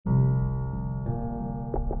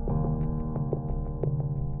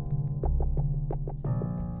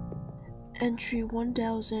Entry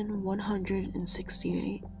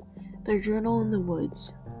 1168. The Journal in the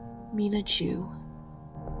Woods. Mina Chu.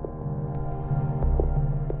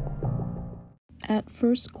 At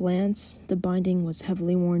first glance, the binding was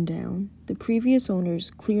heavily worn down, the previous owners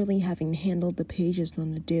clearly having handled the pages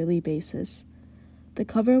on a daily basis. The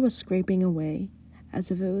cover was scraping away, as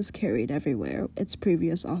if it was carried everywhere, its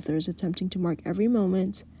previous authors attempting to mark every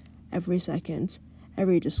moment, every second,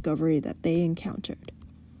 every discovery that they encountered.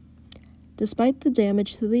 Despite the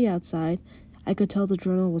damage to the outside, I could tell the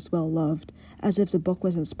journal was well loved, as if the book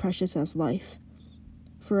was as precious as life.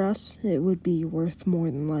 For us, it would be worth more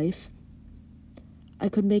than life. I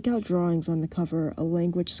could make out drawings on the cover, a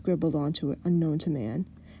language scribbled onto it unknown to man,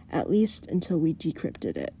 at least until we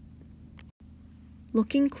decrypted it.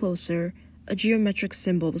 Looking closer, a geometric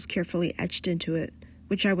symbol was carefully etched into it,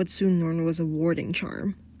 which I would soon learn was a warding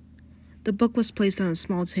charm. The book was placed on a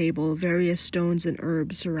small table, various stones and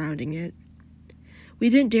herbs surrounding it. We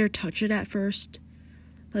didn't dare touch it at first.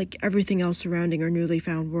 Like everything else surrounding our newly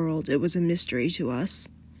found world, it was a mystery to us.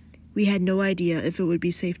 We had no idea if it would be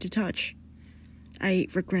safe to touch. I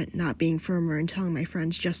regret not being firmer and telling my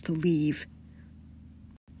friends just to leave.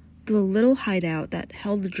 The little hideout that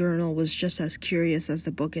held the journal was just as curious as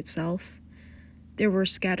the book itself. There were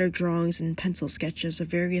scattered drawings and pencil sketches of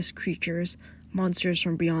various creatures, monsters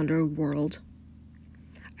from beyond our world.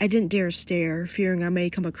 I didn't dare stare, fearing I may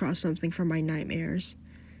come across something from my nightmares.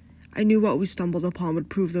 I knew what we stumbled upon would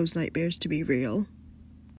prove those nightmares to be real.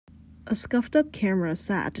 A scuffed-up camera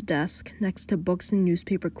sat at a desk next to books and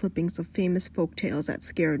newspaper clippings of famous folk tales that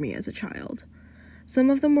scared me as a child. Some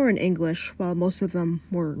of them were in English, while most of them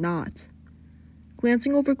were not.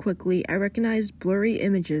 Glancing over quickly, I recognized blurry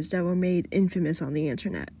images that were made infamous on the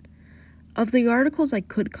internet. Of the articles I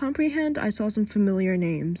could comprehend, I saw some familiar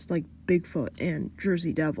names, like Bigfoot and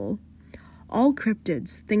Jersey Devil. All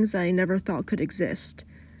cryptids, things that I never thought could exist.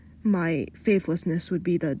 My faithlessness would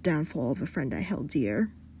be the downfall of a friend I held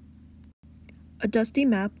dear. A dusty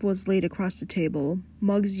map was laid across the table,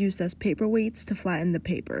 mugs used as paperweights to flatten the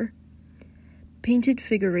paper. Painted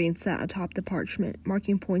figurines sat atop the parchment,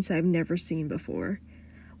 marking points I've never seen before.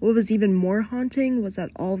 What was even more haunting was that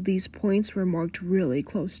all of these points were marked really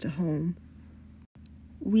close to home.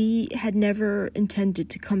 We had never intended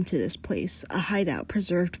to come to this place, a hideout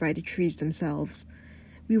preserved by the trees themselves.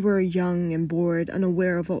 We were young and bored,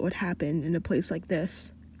 unaware of what would happen in a place like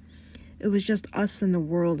this. It was just us and the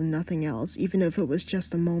world and nothing else, even if it was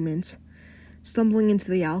just a moment. Stumbling into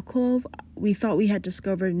the alcove, we thought we had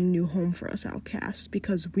discovered a new home for us outcasts,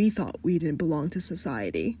 because we thought we didn't belong to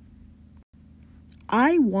society.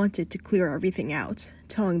 I wanted to clear everything out,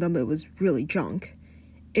 telling them it was really junk.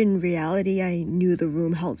 In reality, I knew the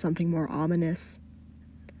room held something more ominous.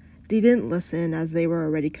 They didn't listen, as they were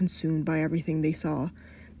already consumed by everything they saw.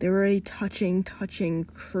 They were already touching,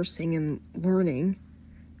 cursing, and learning.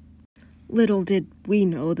 Little did we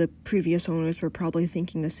know the previous owners were probably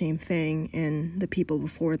thinking the same thing, and the people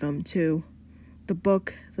before them, too. The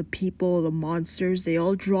book, the people, the monsters, they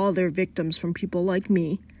all draw their victims from people like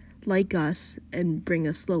me, like us, and bring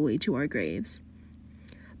us slowly to our graves.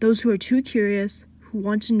 Those who are too curious, who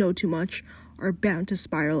want to know too much, are bound to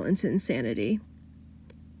spiral into insanity.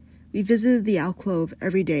 We visited the alcove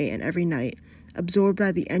every day and every night, absorbed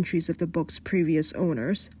by the entries of the book's previous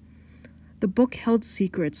owners. The book held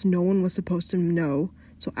secrets no one was supposed to know,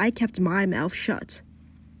 so I kept my mouth shut.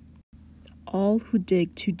 All who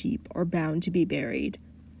dig too deep are bound to be buried.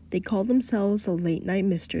 They call themselves the Late Night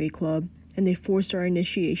Mystery Club, and they forced our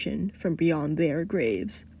initiation from beyond their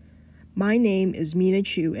graves. My name is Mina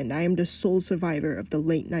Chu, and I am the sole survivor of the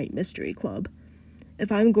Late Night Mystery Club.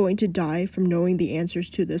 If I'm going to die from knowing the answers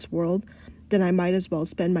to this world, then I might as well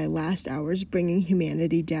spend my last hours bringing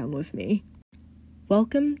humanity down with me.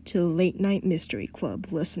 Welcome to the Late Night Mystery Club,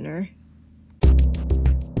 listener.